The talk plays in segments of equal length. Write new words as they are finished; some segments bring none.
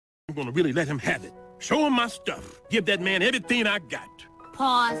I'm gonna really let him have it. Show him my stuff. Give that man everything I got.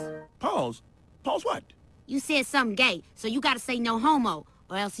 Pause. Pause? Pause what? You said something gay, so you gotta say no homo,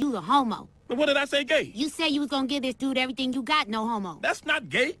 or else you the homo. What did I say gay? You said you was gonna give this dude everything you got, no homo. That's not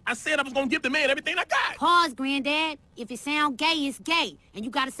gay. I said I was gonna give the man everything I got. Pause, Granddad. If it sound gay, it's gay, and you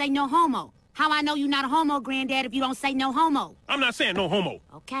gotta say no homo. How I know you're not a homo, Granddad, if you don't say no homo? I'm not saying no homo.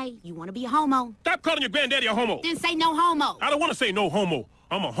 Okay, you wanna be a homo. Stop calling your granddaddy a homo. Then say no homo. I don't want to say no homo.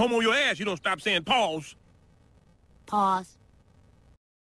 I'm a homo your ass. You don't stop saying pause. Pause.